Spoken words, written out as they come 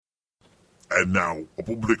And now, a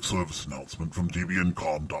public service announcement from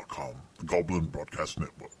dbncom.com, the Goblin Broadcast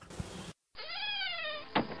Network.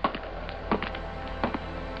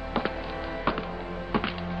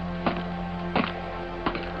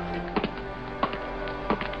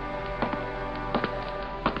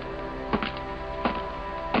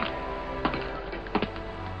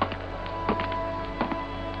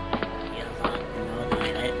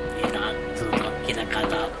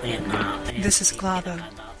 This is Glabo.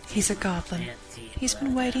 He's a goblin. He's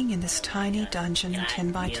been waiting in this tiny dungeon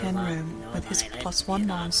 10 by 10 room with his +1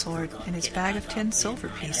 longsword and his bag of 10 silver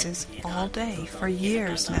pieces all day for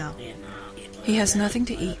years now. He has nothing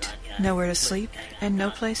to eat, nowhere to sleep, and no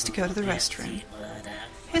place to go to the restroom.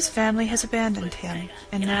 His family has abandoned him,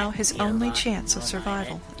 and now his only chance of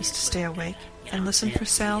survival is to stay awake and listen for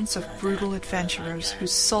sounds of brutal adventurers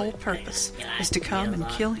whose sole purpose is to come and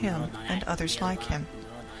kill him and others like him.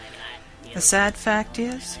 The sad fact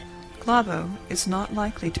is, Glabo is not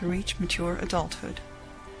likely to reach mature adulthood.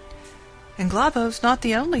 And Glabo's not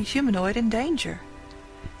the only humanoid in danger.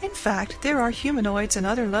 In fact, there are humanoids and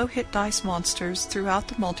other low-hit dice monsters throughout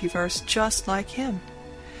the multiverse just like him.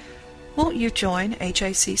 Won't you join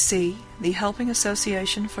HACC, the Helping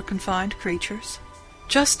Association for Confined Creatures?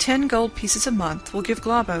 Just 10 gold pieces a month will give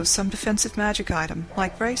Glabo some defensive magic item,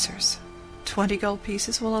 like bracers. 20 gold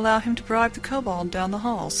pieces will allow him to bribe the kobold down the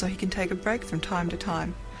hall so he can take a break from time to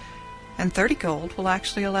time. And 30 gold will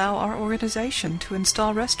actually allow our organization to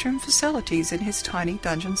install restroom facilities in his tiny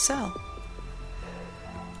dungeon cell.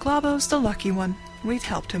 Glabo's the lucky one. We've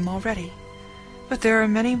helped him already. But there are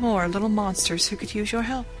many more little monsters who could use your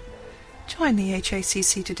help. Join the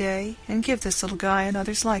HACC today and give this little guy and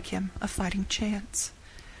others like him a fighting chance.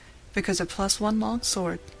 Because a +1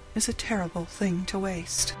 longsword is a terrible thing to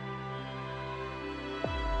waste.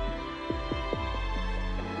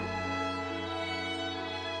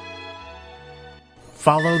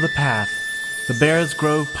 Follow the Path, the Bears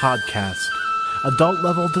Grove podcast,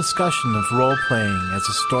 adult-level discussion of role-playing as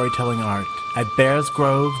a storytelling art at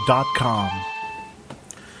bearsgrove.com.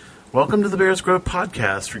 Welcome to the Bears Grove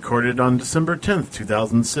podcast, recorded on December 10th,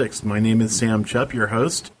 2006. My name is Sam Chupp, your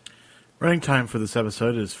host. Running time for this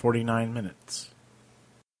episode is 49 minutes.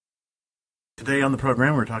 Today on the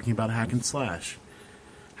program, we're talking about Hack and Slash.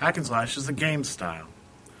 Hack and Slash is a game style,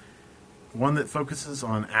 one that focuses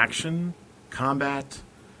on action, combat,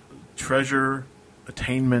 treasure,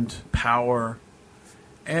 attainment, power,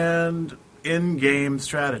 and in-game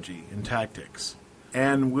strategy and tactics.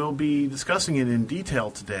 And we'll be discussing it in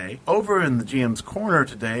detail today. Over in the GM's Corner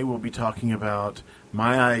today, we'll be talking about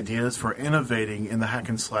my ideas for innovating in the hack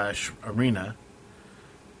and slash arena.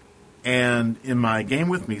 And in my Game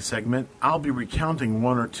With Me segment, I'll be recounting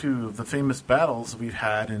one or two of the famous battles we've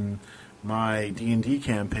had in my D&D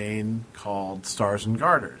campaign called Stars and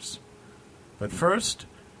Garters. But first,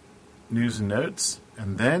 news and notes,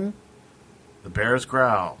 and then the Bears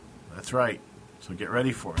Growl. That's right, so get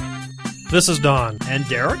ready for it. This is Don. And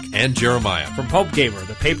Derek. And Jeremiah. From Pulp Gamer,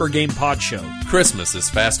 the paper game pod show. Christmas is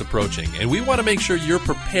fast approaching, and we want to make sure you're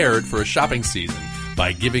prepared for a shopping season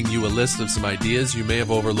by giving you a list of some ideas you may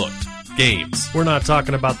have overlooked. Games. We're not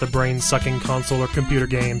talking about the brain-sucking console or computer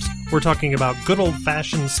games. We're talking about good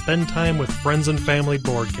old-fashioned spend time with friends and family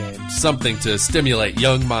board games. Something to stimulate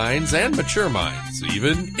young minds and mature minds,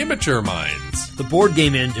 even immature minds. The board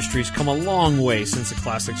game industry's come a long way since the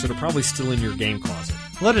classics that are probably still in your game closet.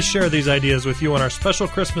 Let us share these ideas with you on our special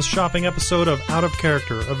Christmas shopping episode of Out of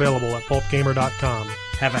Character, available at pulpgamer.com.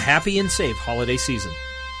 Have a happy and safe holiday season.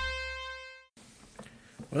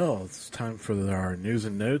 Well, it's time for our news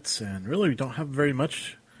and notes, and really we don't have very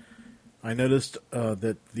much. I noticed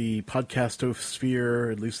that the podcastosphere,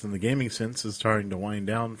 at least in the gaming sense, is starting to wind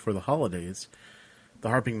down for the holidays. The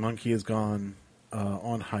Harping Monkey has gone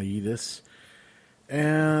on hiatus,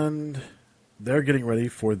 and they're getting ready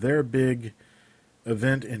for their big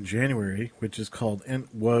event in January, which is called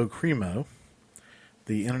WoCremo,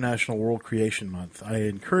 the International World Creation Month. I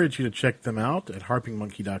encourage you to check them out at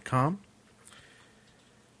harpingmonkey.com.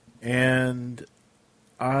 And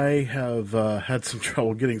I have had some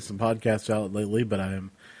trouble getting some podcasts out lately, but I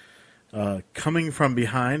am coming from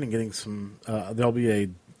behind and getting some. There'll be a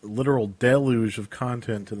literal deluge of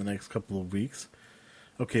content in the next couple of weeks.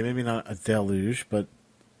 Okay, maybe not a deluge, but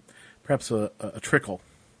perhaps a trickle.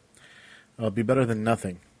 It'll be better than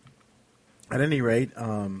nothing. At any rate,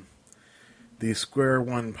 the Square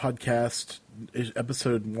One podcast,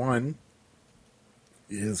 episode 1,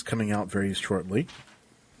 is coming out very shortly.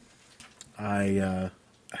 I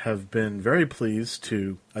have been very pleased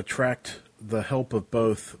to attract the help of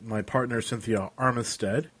both my partner Cynthia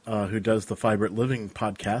Armistead, who does the Firebird Living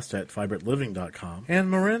podcast at firebirdliving.com, and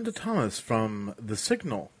Miranda Thomas from The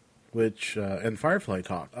Signal, and Firefly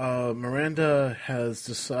Talk. Miranda has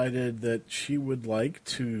decided that she would like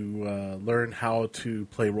to learn how to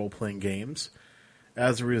play role-playing games.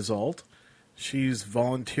 As a result, she's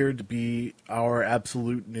volunteered to be our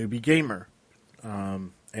absolute newbie gamer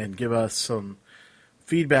and give us some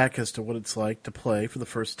feedback as to what it's like to play for the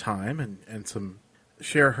first time and some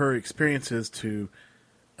share her experiences to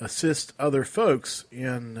assist other folks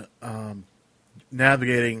in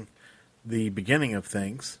navigating the beginning of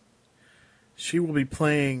things. She will be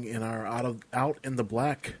playing in our Out in the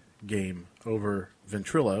Black game over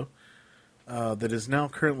Ventrilo that is now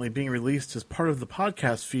currently being released as part of the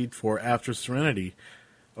podcast feed for After Serenity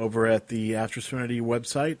over at the After Serenity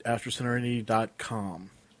website, afterserenity.com.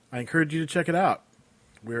 I encourage you to check it out.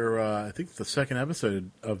 I think the second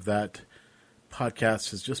episode of that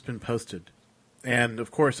podcast has just been posted. And,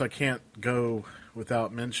 of course, I can't go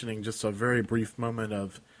without mentioning just a very brief moment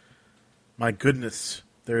of, my goodness,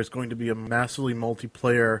 there's going to be a massively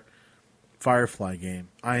multiplayer Firefly game.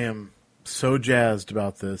 I am so jazzed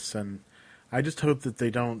about this, and I just hope that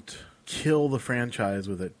they don't kill the franchise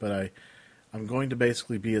with it, but I'm going to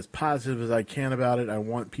basically be as positive as I can about it. I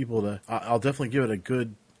want people to... I'll definitely give it a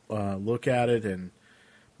good look at it, and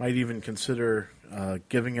might even consider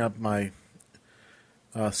giving up my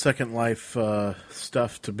Second Life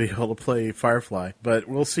stuff to be able to play Firefly. But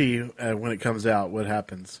we'll see when it comes out what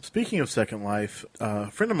happens. Speaking of Second Life, a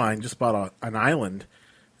friend of mine just bought an island,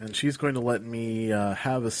 and she's going to let me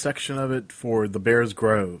have a section of it for the Bears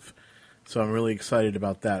Grove. So I'm really excited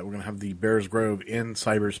about that. We're going to have the Bears Grove in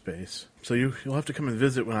cyberspace. So you'll have to come and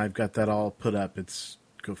visit when I've got that all put up. It's,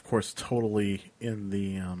 of course, totally in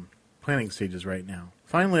the planning stages right now.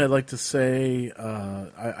 Finally, I'd like to say,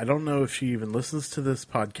 I don't know if she even listens to this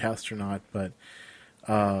podcast or not, but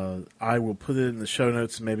I will put it in the show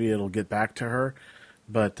notes and maybe it'll get back to her.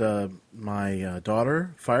 But my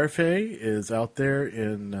daughter, Firefay, is out there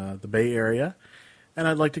in the Bay Area, and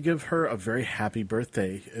I'd like to give her a very happy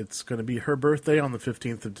birthday. It's going to be her birthday on the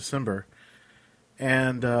 15th of December,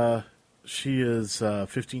 and she is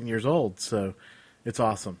 15 years old, so it's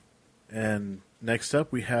awesome. And next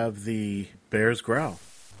up, we have the Bears Growl.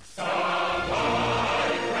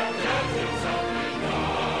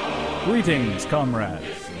 Greetings,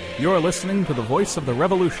 comrades. You're listening to the Voice of the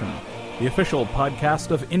Revolution, the official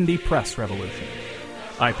podcast of Indie Press Revolution.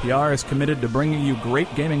 IPR is committed to bringing you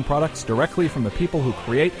great gaming products directly from the people who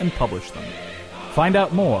create and publish them. Find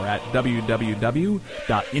out more at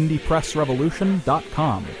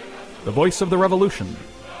www.indiepressrevolution.com. The Voice of the Revolution,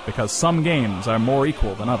 because some games are more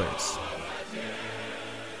equal than others.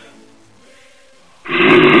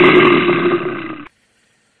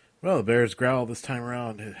 Well, the Bears Growl this time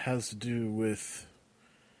around, it has to do with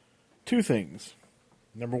two things.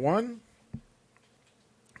 Number one,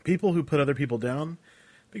 people who put other people down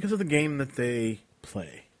because of the game that they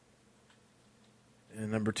play.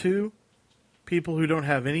 And number two, people who don't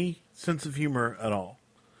have any sense of humor at all.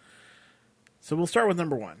 So we'll start with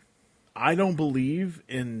number one. I don't believe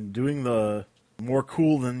in doing the more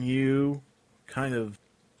cool than you kind of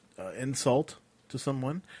insult to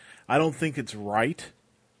someone. I don't think it's right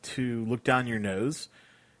to look down your nose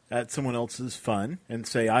at someone else's fun and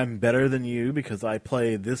say, I'm better than you because I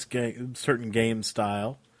play this certain game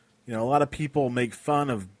style. You know, a lot of people make fun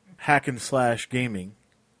of hack and slash gaming.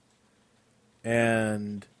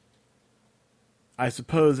 And I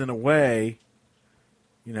suppose in a way,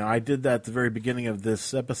 you know, I did that at the very beginning of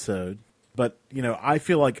this episode. But, you know, I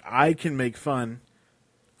feel like I can make fun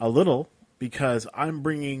a little because I'm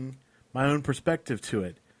bringing my own perspective to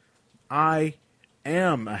it. I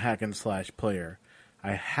am a hack and slash player.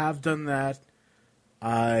 I have done that.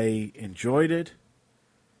 I enjoyed it.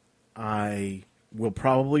 I will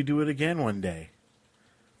probably do it again one day.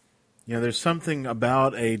 You know, there's something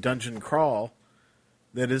about a dungeon crawl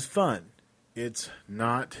that is fun. It's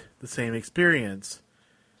not the same experience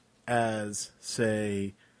as,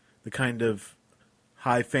 say, the kind of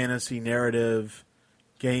high fantasy narrative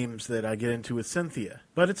games that I get into with Cynthia.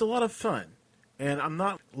 But it's a lot of fun. And I'm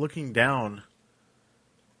not looking down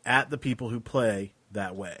at the people who play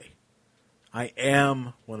that way. I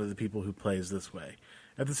am one of the people who plays this way.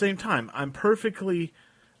 At the same time, I'm perfectly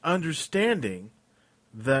understanding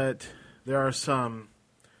that there are some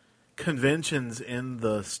conventions in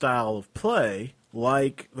the style of play,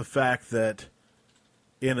 like the fact that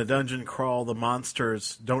in a dungeon crawl, the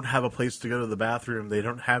monsters don't have a place to go to the bathroom, they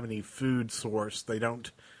don't have any food source, they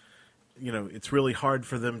don't, you know, it's really hard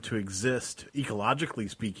for them to exist, ecologically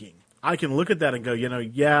speaking, I can look at that and go,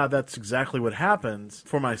 yeah, that's exactly what happens.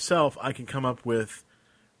 For myself, I can come up with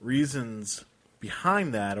reasons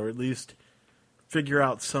behind that, or at least figure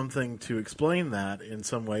out something to explain that in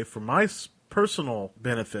some way for my personal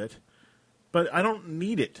benefit, but I don't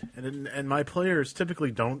need it, and my players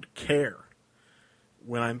typically don't care.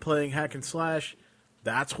 When I'm playing hack and slash,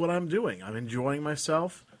 that's what I'm doing. I'm enjoying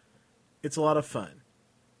myself. It's a lot of fun.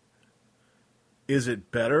 Is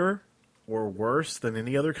it better or worse than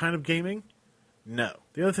any other kind of gaming? No.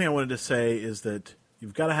 The other thing I wanted to say is that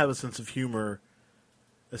you've got to have a sense of humor,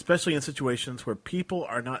 especially in situations where people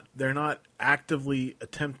they're not actively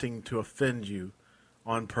attempting to offend you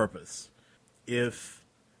on purpose. If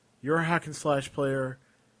you're a hack and slash player,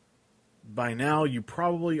 by now you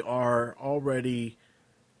probably are already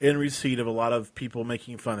in receipt of a lot of people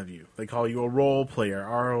making fun of you. They call you a role player,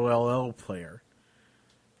 ROLL player.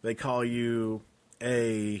 They call you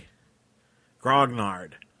a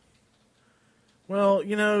grognard. Well,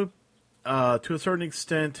 to a certain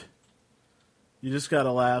extent, you just got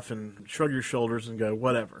to laugh and shrug your shoulders and go,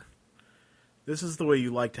 whatever. This is the way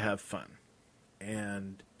you like to have fun.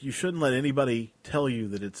 And you shouldn't let anybody tell you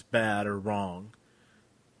that it's bad or wrong.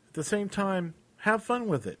 At the same time, have fun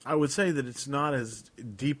with it. I would say that it's not as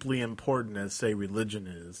deeply important as, say, religion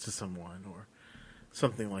is to someone or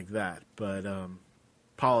something like that. But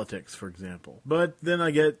politics, for example. But then I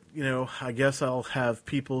guess I'll have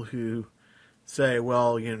people who say,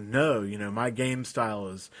 well, my game style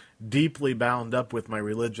is deeply bound up with my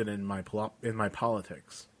religion and my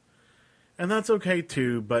politics. And that's okay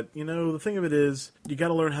too, but the thing of it is, you got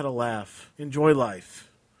to learn how to laugh, enjoy life,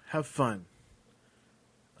 have fun,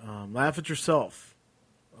 laugh at yourself,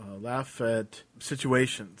 laugh at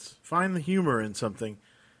situations, find the humor in something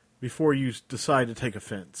before you decide to take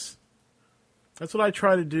offense. That's what I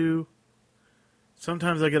try to do.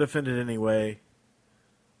 Sometimes I get offended anyway,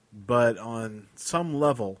 but on some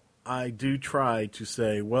level, I do try to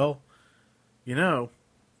say, well, it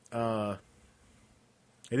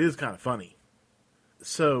is kind of funny.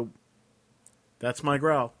 So, that's my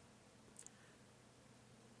growl.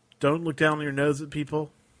 Don't look down your nose at people,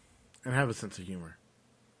 and have a sense of humor.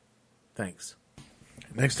 Thanks.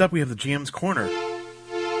 Next up, we have the GM's Corner.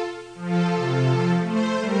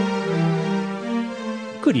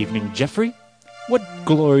 Good evening, Jeffrey. What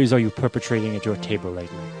glories are you perpetrating at your table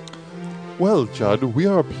lately? Well, Judd, we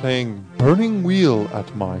are playing Burning Wheel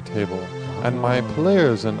at my table, and my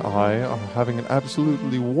players and I are having an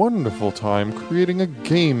absolutely wonderful time creating a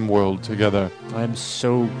game world together. I'm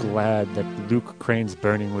so glad that Luke Crane's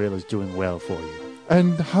Burning Wheel is doing well for you.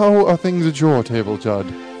 And how are things at your table,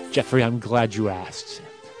 Judd? Jeffrey, I'm glad you asked,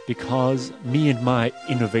 because me and my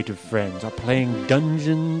innovative friends are playing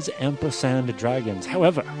Dungeons & Dragons.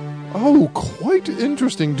 However... Oh, quite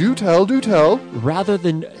interesting. Do tell, do tell. Rather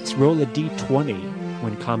than roll a d20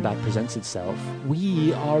 when combat presents itself,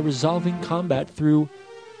 we are resolving combat through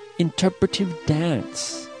interpretive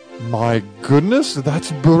dance. My goodness,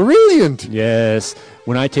 that's brilliant! Yes,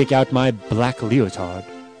 when I take out my black leotard,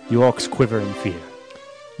 the orcs quiver in fear.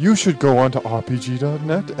 You should go onto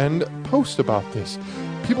RPG.net and post about this.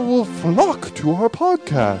 People will flock to our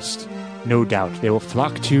podcast. No doubt, they will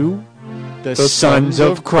flock to the Sons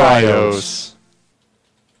of Kryos.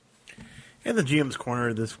 In the GM's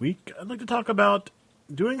Corner this week, I'd like to talk about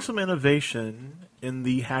doing some innovation in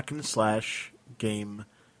the hack and slash game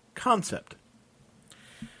concept.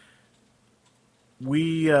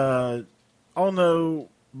 We all know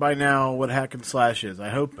by now what hack and slash is. I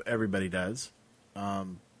hope everybody does.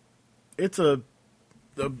 I'll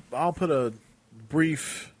put a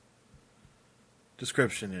brief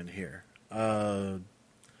description in here.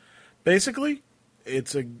 Basically,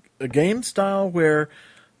 it's a game style where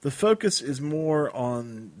the focus is more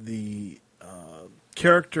on the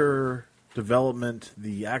character development,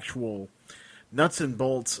 the actual nuts and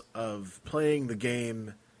bolts of playing the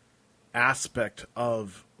game aspect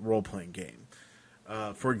of role-playing game.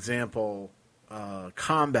 For example,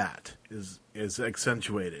 combat is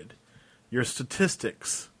accentuated. Your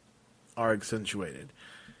statistics are accentuated.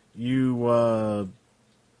 You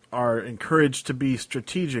are encouraged to be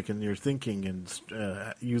strategic in your thinking and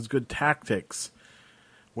use good tactics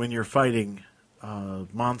when you're fighting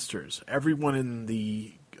monsters. Everyone in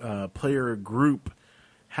the player group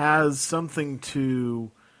has something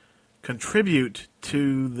to contribute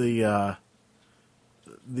to the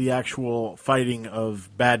actual fighting of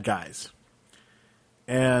bad guys.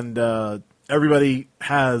 And everybody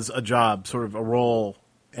has a job, sort of a role.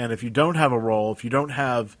 And if you don't have a role, if you don't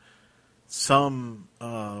have some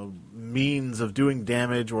means of doing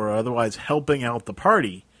damage or otherwise helping out the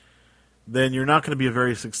party, then you're not going to be a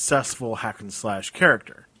very successful hack and slash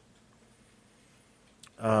character.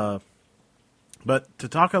 But to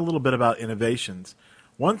talk a little bit about innovations,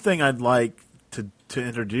 one thing I'd like to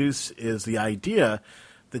introduce is the idea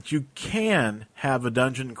that you can have a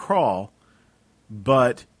dungeon crawl,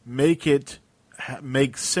 but make it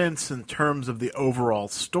make sense in terms of the overall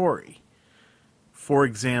story. For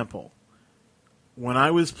example, when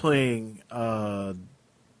I was playing a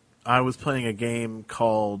game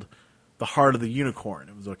called The Heart of the Unicorn.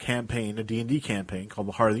 It was a campaign, a D&D campaign called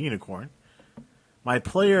The Heart of the Unicorn. My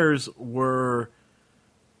players were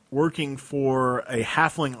working for a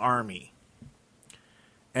halfling army,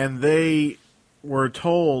 and they were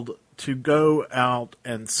told to go out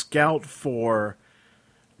and scout for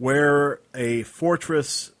where a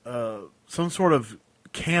fortress, some sort of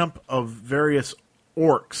camp of various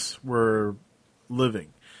orcs were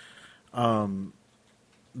living.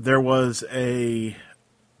 There was a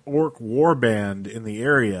orc warband in the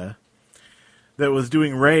area that was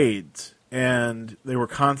doing raids, and they were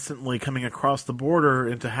constantly coming across the border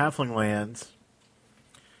into halfling lands,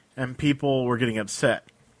 and people were getting upset.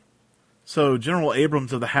 So General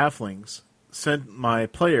Abrams of the Halflings sent my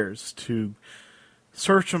players to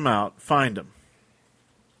search them out, find them.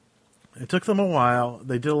 It took them a while.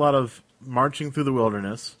 They did a lot of marching through the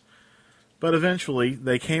wilderness, but eventually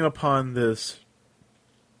they came upon this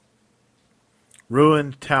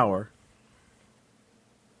ruined tower,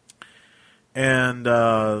 and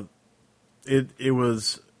it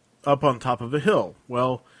was up on top of a hill.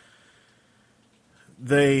 Well,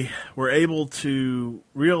 they were able to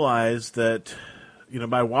realize that,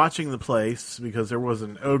 by watching the place, because there was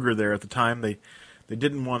an ogre there at the time, they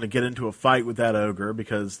didn't want to get into a fight with that ogre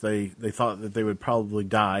because they thought that they would probably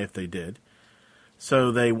die if they did.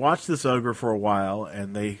 So they watched this ogre for a while,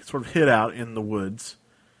 and they sort of hid out in the woods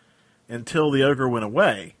until the ogre went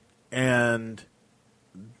away, and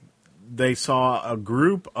they saw a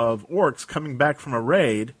group of orcs coming back from a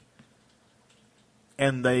raid,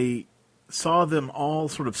 and they saw them all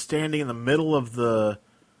sort of standing in the middle of the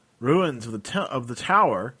ruins of the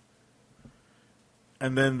tower,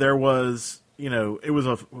 and then there was, it was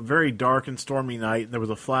a very dark and stormy night, and there was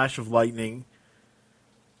a flash of lightning,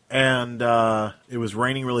 and it was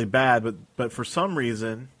raining really bad, but for some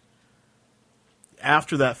reason,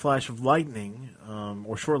 after that flash of lightning,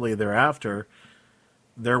 or shortly thereafter,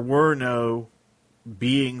 there were no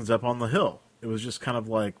beings up on the hill. It was just kind of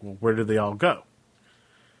like, well, where did they all go?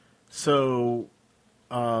 So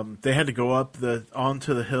they had to go up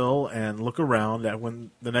onto the hill and look around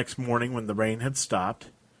the next morning when the rain had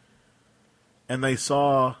stopped, and they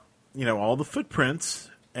saw, all the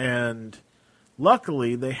footprints, and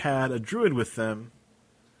luckily they had a druid with them,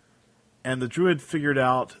 and the druid figured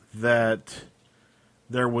out that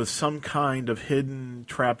there was some kind of hidden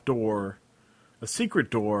trap door, a secret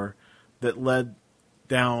door, that led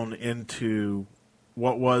down into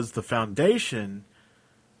what was the foundation,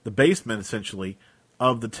 the basement essentially,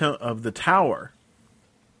 of the tower.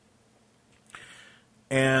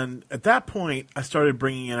 And at that point, I started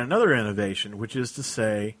bringing in another innovation, which is to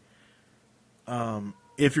say,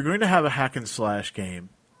 if you're going to have a hack and slash game,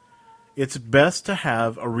 it's best to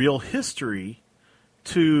have a real history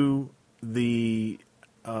to the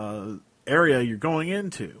area you're going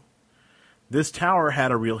into. This tower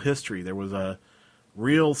had a real history. There was a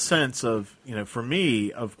real sense of, for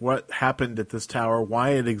me, of what happened at this tower,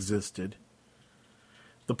 why it existed.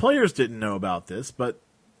 The players didn't know about this, but,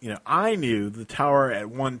 I knew the tower at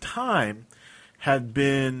one time had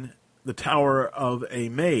been the tower of a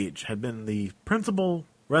mage, had been the principal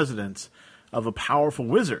residence of a powerful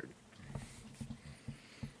wizard.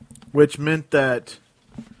 Which meant that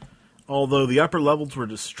although the upper levels were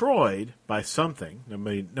destroyed by something,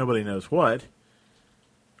 nobody knows what,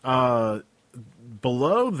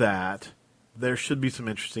 below that, there should be some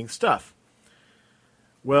interesting stuff.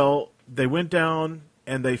 Well, they went down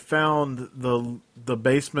and they found the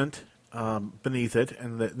basement beneath it,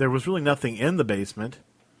 and there was really nothing in the basement.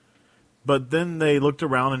 But then they looked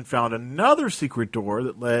around and found another secret door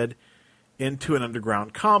that led into an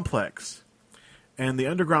underground complex. And the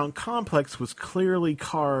underground complex was clearly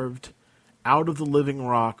carved out of the living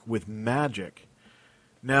rock with magic.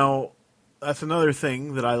 Now, that's another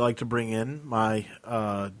thing that I like to bring in my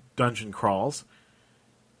dungeon crawls.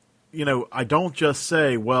 I don't just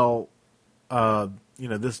say, well,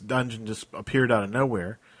 this dungeon just appeared out of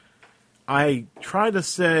nowhere. I try to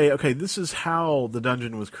say, okay, this is how the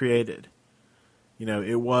dungeon was created.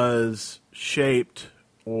 It was shaped,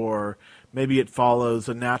 or maybe it follows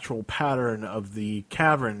a natural pattern of the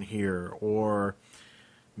cavern here, or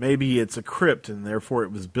maybe it's a crypt and therefore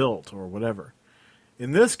it was built, or whatever.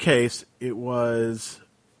 In this case, it was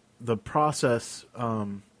the process.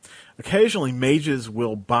 Occasionally, mages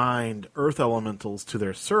will bind earth elementals to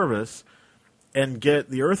their service and get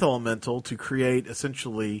the earth elemental to create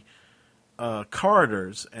essentially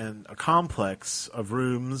corridors and a complex of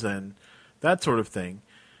rooms and that sort of thing,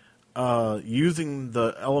 using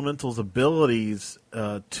the elemental's abilities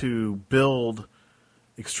to build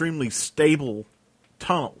extremely stable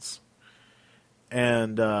tunnels.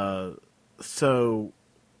 And so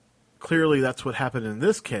clearly that's what happened in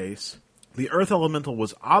this case. The earth elemental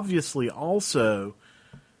was obviously also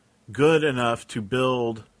good enough to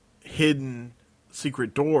build hidden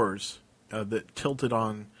secret doors that tilted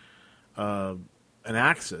on an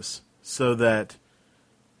axis so that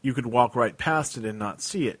you could walk right past it and not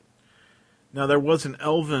see it. Now, there was an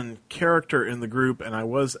elven character in the group, and I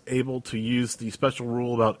was able to use the special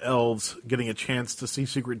rule about elves getting a chance to see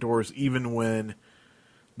secret doors even when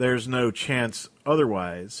there's no chance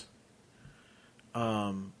otherwise.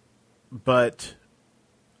 But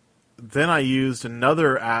then I used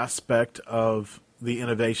another aspect of the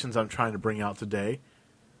innovations I'm trying to bring out today,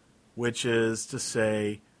 which is to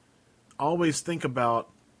say, always think about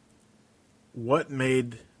what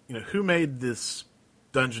made, who made this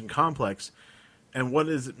dungeon complex and what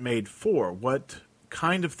is it made for? What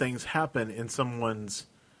kind of things happen in someone's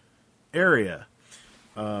area?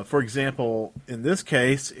 For example, in this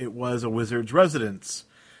case, it was a wizard's residence.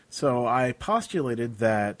 So I postulated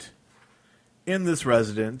that in this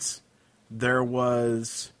residence, there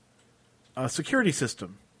was a security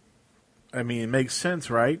system. I mean, it makes sense,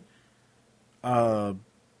 right? At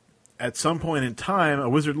some point in time, a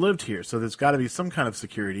wizard lived here, so there's got to be some kind of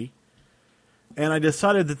security. And I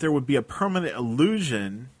decided that there would be a permanent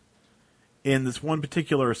illusion in this one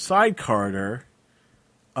particular side corridor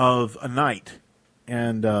of a knight.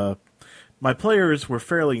 And my players were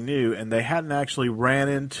fairly new, and they hadn't actually ran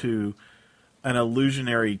into an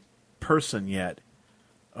illusionary person yet.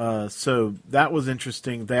 So that was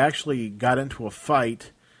interesting. They actually got into a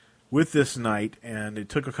fight with this knight, and it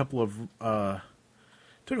took a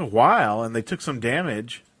while, and they took some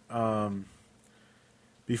damage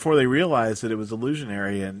before they realized that it was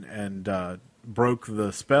illusionary and broke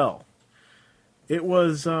the spell. It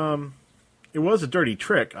was a dirty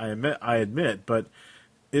trick, I admit, but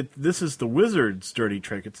this is the wizard's dirty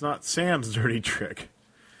trick. It's not Sam's dirty trick.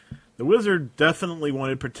 The wizard definitely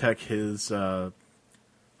wanted to protect his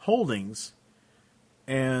holdings,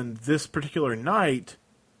 and this particular knight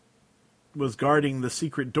was guarding the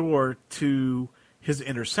secret door to his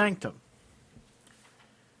inner sanctum.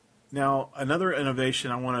 Now, another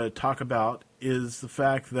innovation I want to talk about is the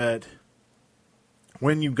fact that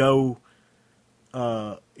when you go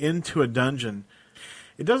into a dungeon,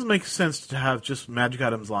 it doesn't make sense to have just magic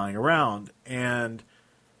items lying around, and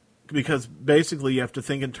because basically you have to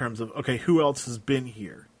think in terms of, okay, who else has been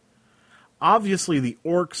here? Obviously, the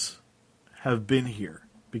orcs have been here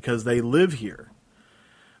because they live here.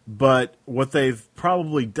 But what they've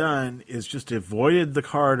probably done is just avoided the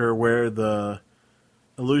corridor where the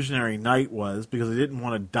illusionary knight was because they didn't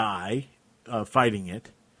want to die fighting it,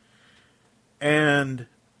 and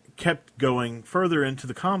kept going further into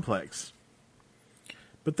the complex.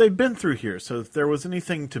 But they've been through here, so if there was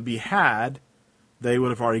anything to be had, they would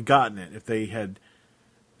have already gotten it. If they had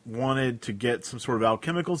wanted to get some sort of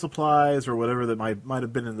alchemical supplies or whatever that might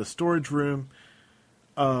have been in the storage room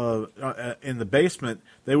in the basement,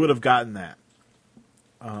 they would have gotten that.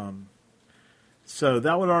 So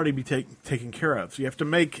that would already be taken care of. So you have to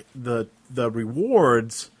make the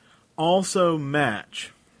rewards also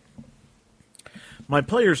match. My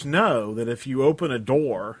players know that if you open a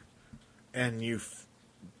door and you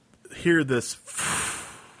hear this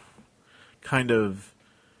kind of,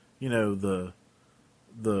 there's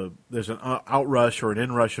an outrush or an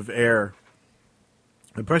inrush of air,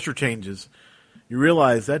 the pressure changes, you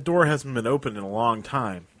realize that door hasn't been opened in a long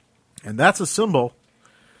time. And that's a symbol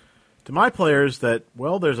to my players that,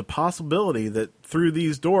 well, there's a possibility that through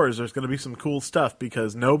these doors there's going to be some cool stuff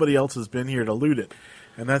because nobody else has been here to loot it.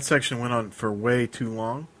 And that section went on for way too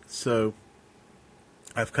long, so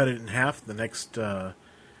I've cut it in half. The next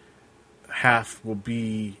half will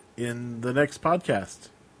be in the next podcast,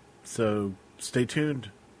 so stay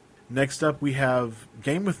tuned. Next up, we have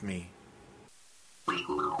Game With Me.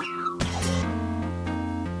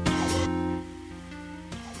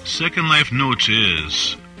 Second Life Notes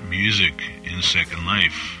is music in Second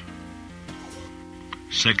Life.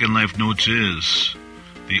 Second Life Notes is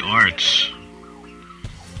the arts.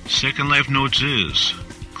 Second Life Notes is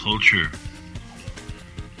culture.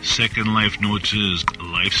 Second Life Notes is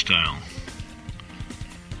lifestyle.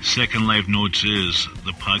 Second Life Notes is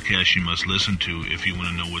the podcast you must listen to if you want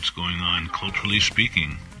to know what's going on, culturally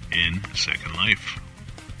speaking, in Second Life.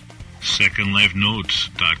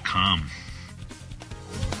 SecondLifeNotes.com.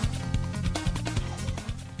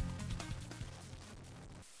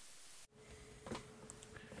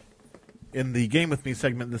 In the Game With Me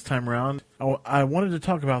segment this time around, I wanted to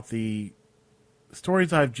talk about the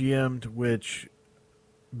stories I've GM'd which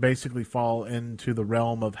basically fall into the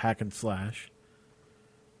realm of hack and slash.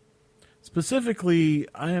 Specifically,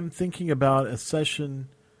 I am thinking about a session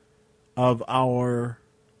of our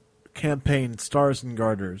campaign Stars and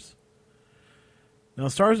Garters. Now,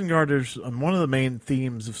 Stars and Garters, one of the main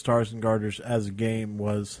themes of Stars and Garters as a game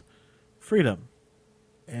was freedom.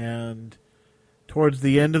 And towards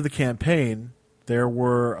the end of the campaign, there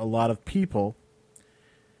were a lot of people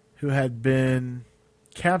who had been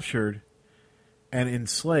captured and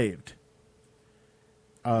enslaved.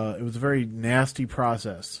 It was a very nasty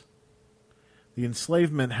process. The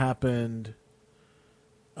enslavement happened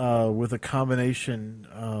with a combination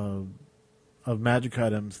of magic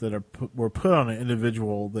items that were put on an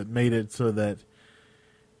individual that made it so that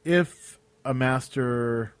if a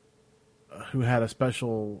master who had a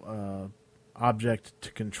special object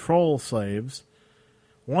to control slaves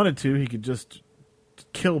wanted to, he could just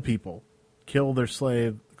kill people, kill a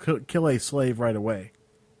slave right away.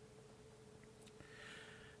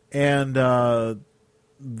 And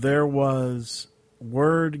there was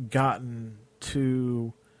word gotten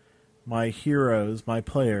to my heroes, my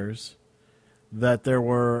players, that there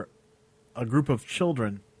were a group of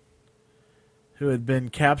children who had been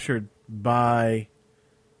captured by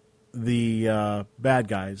the bad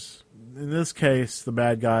guys. In this case, the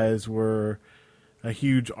bad guys were a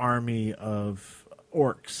huge army of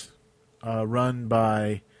orcs run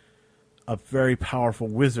by a very powerful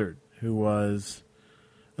wizard who was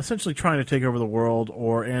essentially trying to take over the world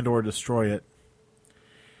or destroy it.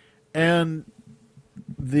 And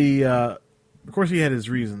of course, he had his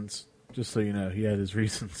reasons. Just so you know, he had his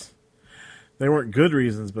reasons. They weren't good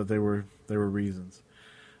reasons, but they were reasons.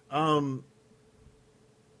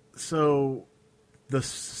 So the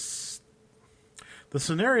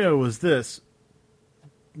scenario was this: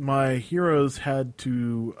 my heroes had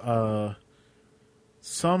to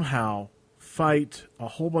somehow fight a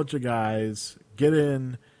whole bunch of guys, get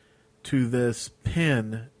in to this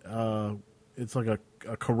pen. It's like a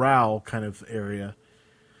corral kind of area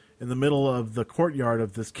in the middle of the courtyard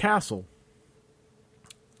of this castle.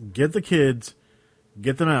 Get the kids,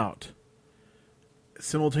 get them out,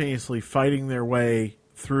 simultaneously fighting their way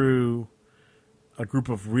through a group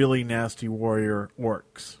of really nasty warrior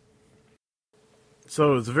orcs.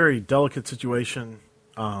 So it was a very delicate situation,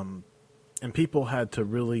 and people had to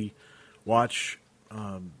really watch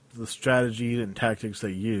the strategy and tactics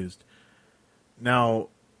they used. Now,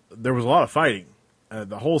 there was a lot of fighting.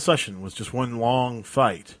 The whole session was just one long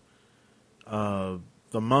fight. The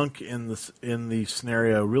monk in the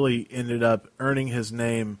scenario really ended up earning his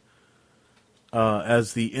name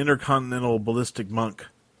as the Intercontinental Ballistic Monk.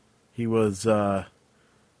 He was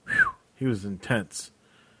intense.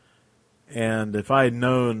 And if I had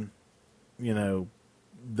known,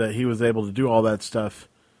 that he was able to do all that stuff,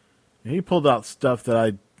 he pulled out stuff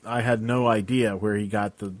that I had no idea where he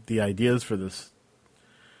got the ideas for this.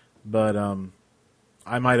 But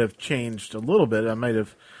I might have changed a little bit. I might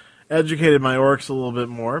have educated my orcs a little bit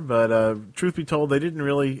more, but truth be told, they didn't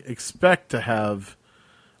really expect to have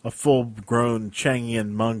a full-grown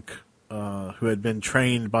Changian monk who had been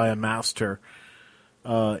trained by a master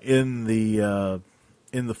in the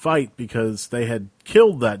fight, because they had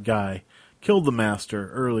killed that guy, killed the master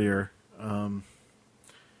earlier.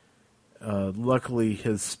 Luckily,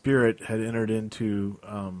 his spirit had entered into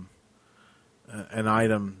an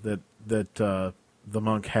item that the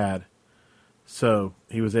monk had. So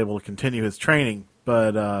he was able to continue his training.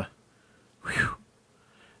 But at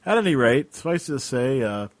any rate, suffice to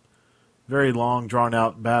say, very long,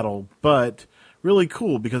 drawn-out battle, but really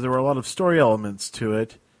cool because there were a lot of story elements to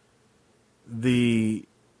it. The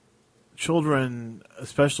children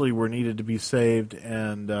especially were needed to be saved,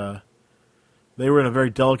 and they were in a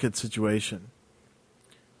very delicate situation.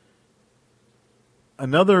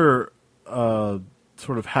 Another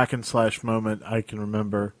sort of hack-and-slash moment I can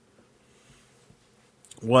remember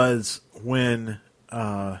was when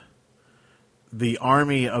the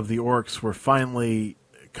army of the orcs were finally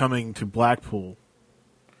coming to Blackpool.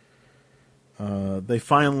 They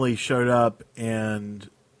finally showed up, and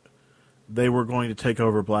they were going to take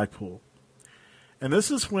over Blackpool. And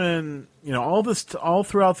this is when, all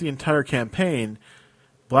throughout the entire campaign,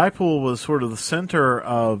 Blackpool was sort of the center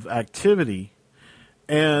of activity,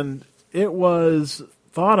 and it was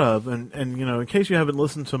thought of, and in case you haven't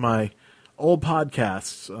listened to my old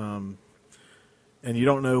podcasts, and you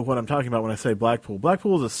don't know what I'm talking about when I say Blackpool.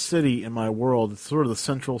 Blackpool is a city in my world. It's sort of the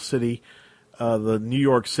central city, the New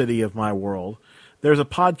York City of my world. There's a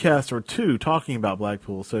podcast or two talking about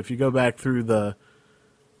Blackpool. So if you go back through the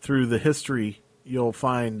history, you'll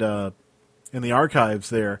find in the archives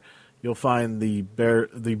there, you'll find the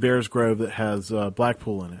Bears Grove that has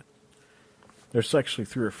Blackpool in it. There's actually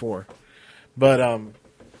 3 or 4, but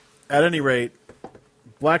at any rate,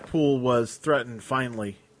 Blackpool was threatened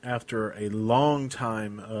finally after a long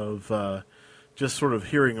time of just sort of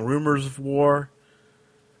hearing rumors of war.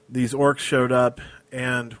 These orcs showed up,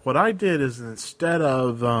 and what I did is instead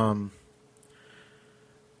of, the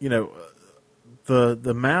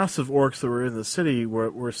mass of orcs that were in the city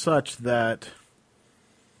were such that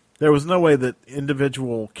there was no way that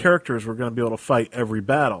individual characters were going to be able to fight every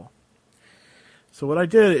battle. So what I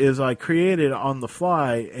did is I created on the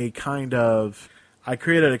fly a kind of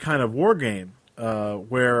war game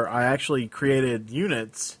where I actually created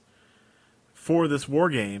units for this war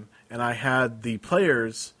game, and I had the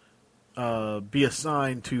players be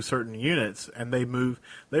assigned to certain units, and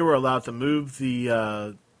they were allowed to move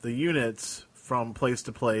the units from place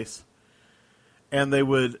to place, and they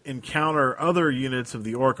would encounter other units of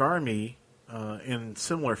the orc army in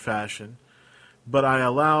similar fashion. But I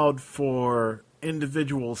allowed for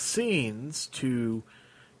individual scenes to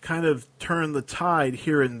kind of turn the tide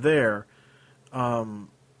here and there. So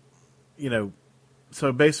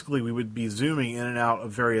basically we would be zooming in and out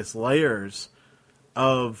of various layers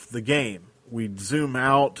of the game. We'd zoom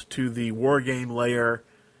out to the war game layer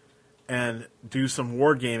and do some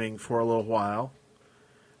wargaming for a little while.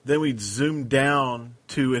 Then we'd zoom down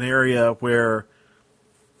to an area where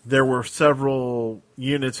there were several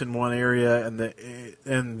units in one area,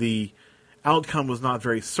 and the outcome was not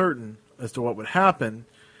very certain as to what would happen.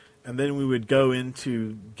 And then we would go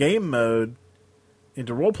into game mode,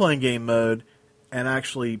 into role-playing game mode, and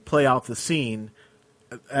actually play out the scene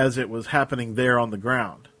as it was happening there on the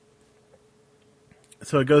ground.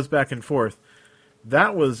 So it goes back and forth.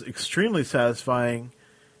 That was extremely satisfying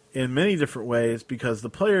in many different ways because the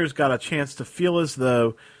players got a chance to feel as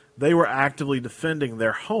though they were actively defending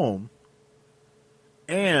their home,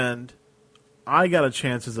 and I got a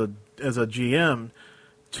chance as a GM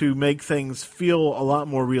to make things feel a lot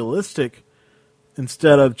more realistic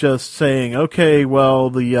instead of just saying, okay, well,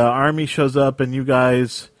 the army shows up and you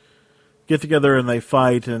guys get together and they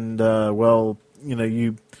fight and,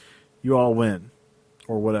 you all win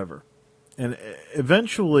or whatever. And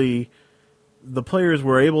eventually the players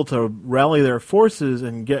were able to rally their forces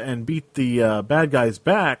and beat the bad guys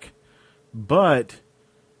back, but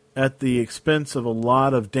at the expense of a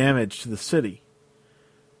lot of damage to the city.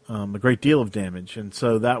 A great deal of damage. And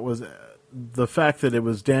so that was the fact that it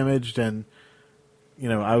was damaged, and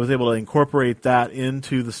I was able to incorporate that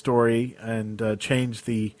into the story and change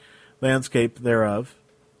the landscape thereof.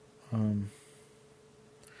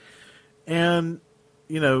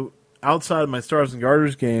 Outside of my Stars and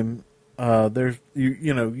Garters game,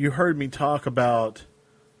 you heard me talk about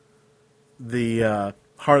the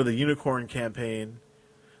Heart of the Unicorn campaign.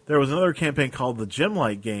 There was another campaign called the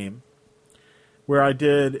Gemlight game, where I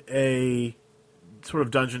did a sort of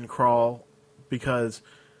dungeon crawl because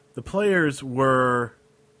the players were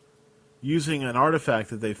using an artifact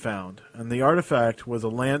that they found, and the artifact was a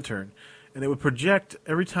lantern, and it would project,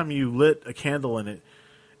 every time you lit a candle in it,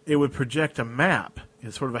 it would project a map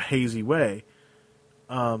in sort of a hazy way.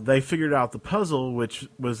 They figured out the puzzle, which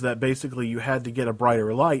was that basically you had to get a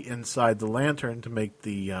brighter light inside the lantern to make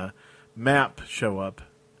the map show up.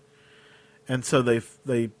 And so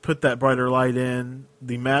they put that brighter light in,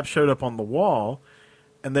 the map showed up on the wall,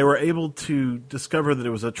 and they were able to discover that it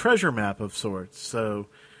was a treasure map of sorts. So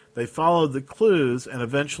they followed the clues and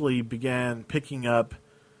eventually began picking up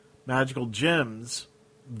magical gems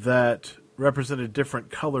that represented different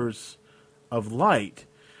colors of light.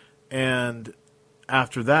 And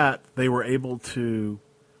after that, they were able to,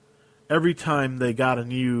 every time they got a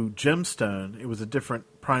new gemstone, it was a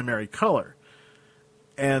different primary color.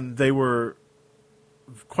 And they were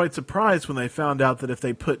quite surprised when they found out that if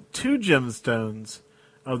they put 2 gemstones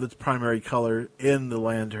of the primary color in the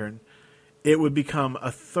lantern, it would become a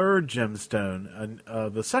 3rd gemstone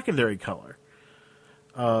of a secondary color.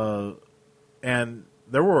 And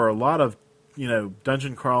there were a lot of,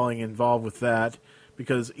 dungeon crawling involved with that,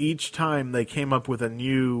 because each time they came up with a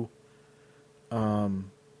new,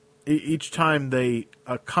 each time they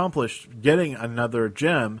accomplished getting another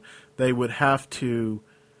gem, they would have to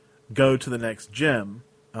go to the next gem,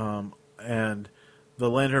 and the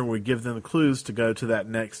lantern would give them clues to go to that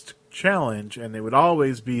next challenge, and it would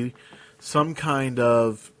always be some kind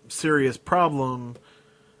of serious problem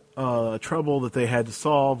a trouble that they had to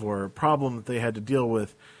solve or a problem that they had to deal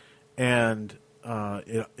with, and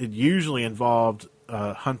it usually involved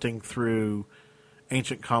hunting through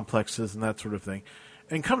ancient complexes and that sort of thing.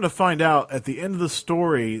 And come to find out, at the end of the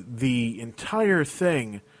story, the entire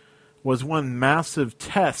thing was one massive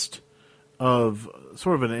test of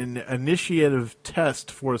sort of an initiative test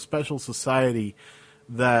for a special society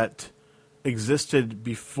that existed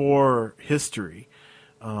before history.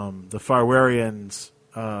 The Firewarians,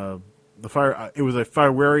 it was a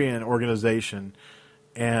Firewarian organization,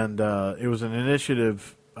 and it was an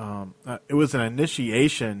initiative. It was an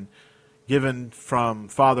initiation given from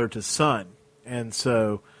father to son, and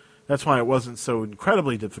so that's why it wasn't so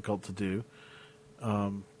incredibly difficult to do.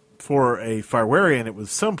 For a Firewarian, it was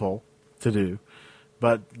simple to do,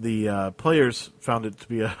 but the players found it to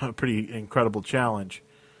be a pretty incredible challenge.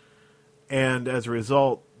 And as a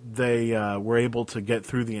result, they were able to get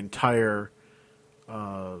through the entire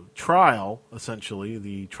trial, essentially,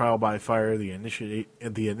 the trial by fire, the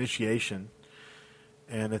initiation.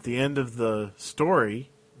 And at the end of the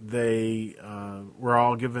story, they were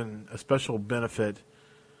all given a special benefit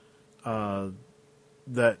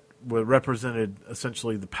that represented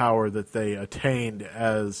essentially the power that they attained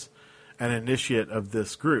as an initiate of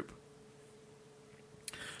this group.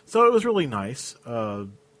 So it was really nice. It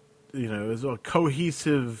was a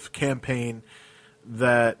cohesive campaign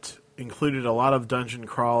that included a lot of dungeon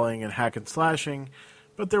crawling and hack and slashing,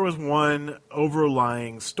 but there was one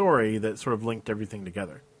overlying story that sort of linked everything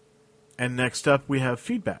together. And next up, we have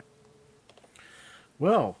feedback.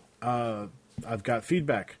 Well, I've got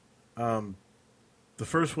feedback. The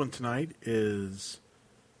first one tonight is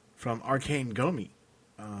from Arcane Gomi,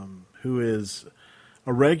 who is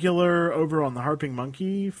a regular over on the Harping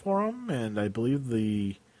Monkey forum, and I believe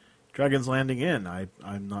the Dragon's Landing Inn.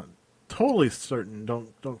 I'm not totally certain.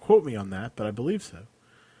 Don't quote me on that, but I believe so.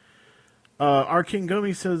 Arcane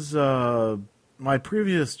Gomi says, my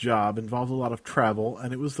previous job involved a lot of travel,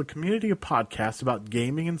 and it was the community of podcasts about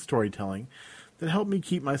gaming and storytelling that helped me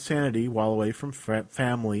keep my sanity while away from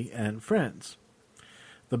family and friends.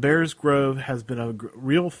 The Bears Grove has been a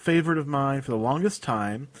real favorite of mine for the longest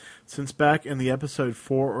time, since back in the episode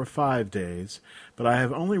 4 or 5 days, but I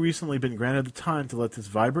have only recently been granted the time to let this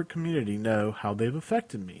vibrant community know how they've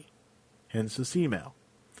affected me. Hence this email.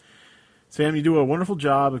 Sam, you do a wonderful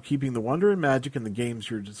job of keeping the wonder and magic in the games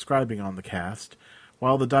you're describing on the cast,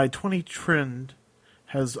 while the Die 20 trend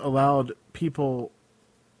has allowed people...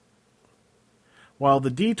 While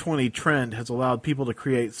the D20 trend has allowed people to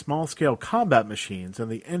create small-scale combat machines,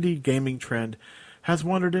 and the indie gaming trend has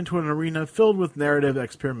wandered into an arena filled with narrative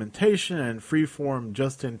experimentation and free-form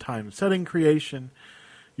just-in-time setting creation,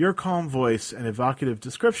 your calm voice and evocative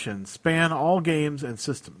description span all games and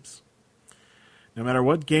systems. No matter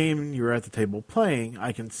what game you're at the table playing,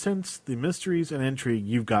 I can sense the mysteries and intrigue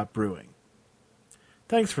you've got brewing.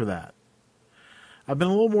 Thanks for that. I've been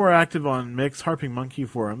a little more active on Mick's Harping Monkey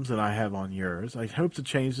forums than I have on yours. I hope to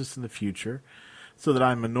change this in the future so that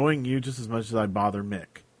I'm annoying you just as much as I bother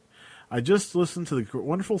Mick. I just listened to the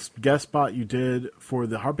wonderful guest spot you did for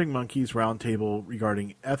the Harping Monkeys roundtable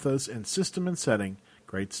regarding ethos and system and setting.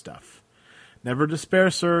 Great stuff. Never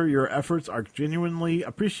despair, sir. Your efforts are genuinely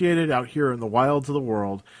appreciated out here in the wilds of the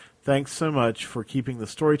world. Thanks so much for keeping the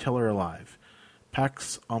storyteller alive.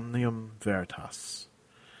 Pax Omnium Veritas.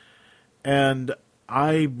 And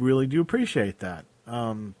I really do appreciate that.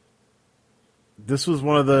 This was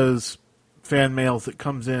one of those fan mails that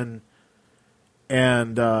comes in,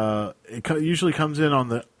 and it usually comes in on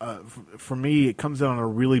the, for me, it comes in on a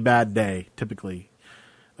really bad day, typically.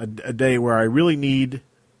 A day where I really need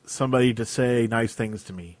somebody to say nice things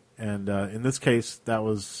to me. And in this case, that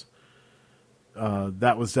was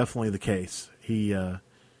definitely the case. And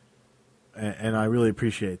I really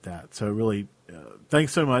appreciate that. So really,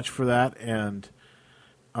 thanks so much for that. And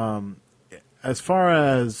as far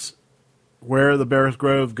as where the Bears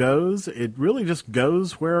Grove goes, it really just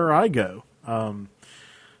goes where I go.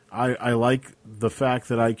 I like the fact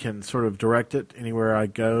that I can sort of direct it anywhere I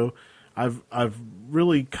go. I've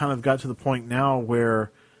really kind of got to the point now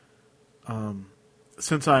where,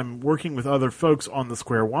 since I'm working with other folks on the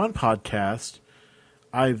Square One podcast,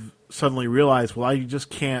 I've suddenly realized, well, I just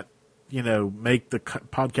can't, make the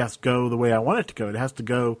podcast go the way I want it to go. It has to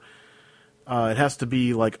go. It has to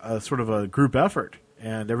be like a sort of a group effort,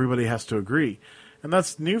 and everybody has to agree, and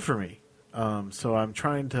that's new for me. So I'm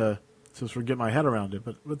trying to sort of get my head around it.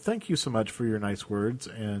 But thank you so much for your nice words,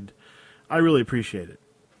 and I really appreciate it.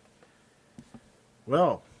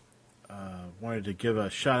 Well, wanted to give a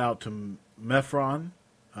shout out to Mephron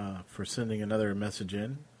for sending another message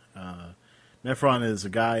in. Nephron is a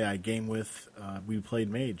guy I game with. We played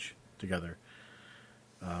Mage together.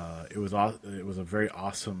 It was a very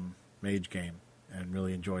awesome Mage game, and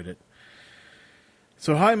really enjoyed it.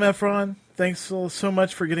 So hi, Nephron. Thanks so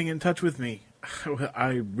much for getting in touch with me.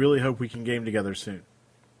 I really hope we can game together soon.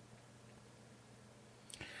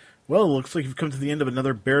 Well, it looks like you've come to the end of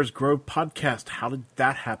another Bears Grove podcast. How did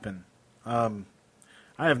that happen? I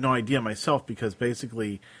have no idea myself, because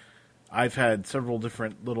basically I've had several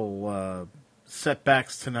different little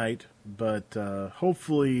setbacks tonight, but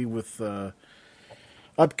hopefully with the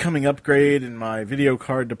upcoming upgrade in my video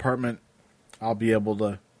card department, I'll be able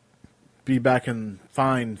to be back in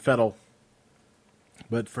fine fettle.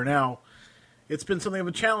 But for now, it's been something of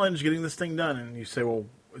a challenge getting this thing done. And you say, well,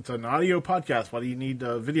 it's an audio podcast. Why do you need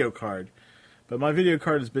a video card? But my video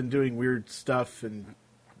card has been doing weird stuff and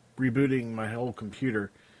rebooting my whole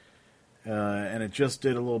computer. And it just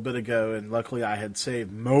did a little bit ago. And luckily I had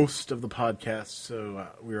saved most of the podcasts, so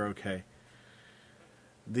we were okay.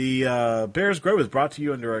 The Bears Grove is brought to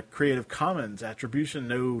you under a Creative Commons Attribution,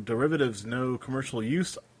 No Derivatives, No Commercial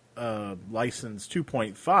Use License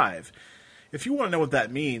 2.5. If you want to know what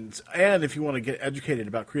that means, and if you want to get educated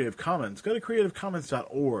about Creative Commons, go to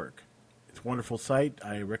creativecommons.org. It's a wonderful site.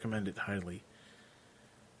 I recommend it highly.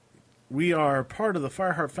 We are part of the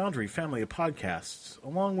Fireheart Foundry family of podcasts,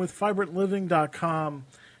 along with VibrantLiving.com,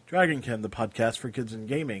 Dragonkin, the podcast for kids in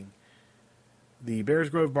gaming, the Bears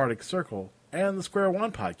Grove Bardic Circle, and the Square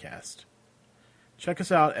One podcast. Check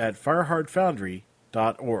us out at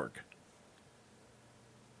fireheartfoundry.org.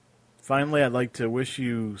 Finally, I'd like to wish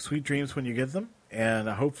you sweet dreams when you get them, and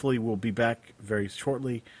hopefully we'll be back very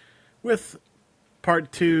shortly with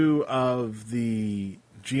part 2 of the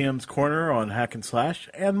GM's Corner on Hack and Slash,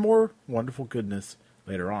 and more wonderful goodness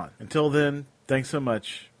later on. Until then, thanks so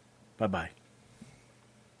much. Bye-bye.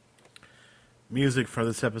 Music for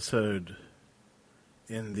this episode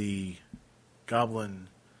in the Goblin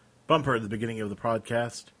bumper at the beginning of the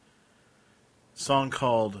podcast. Song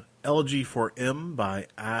called LG4M by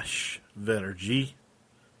Ash Vergy.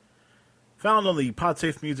 Found on the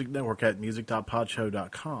Podsafe Music Network at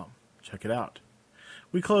music.podshow.com. Check it out.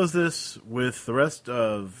 We close this with the rest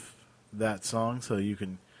of that song so you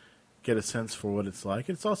can get a sense for what it's like.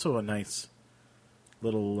 It's also a nice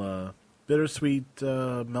little bittersweet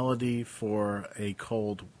melody for a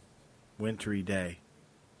cold, wintry day.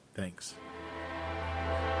 Thanks.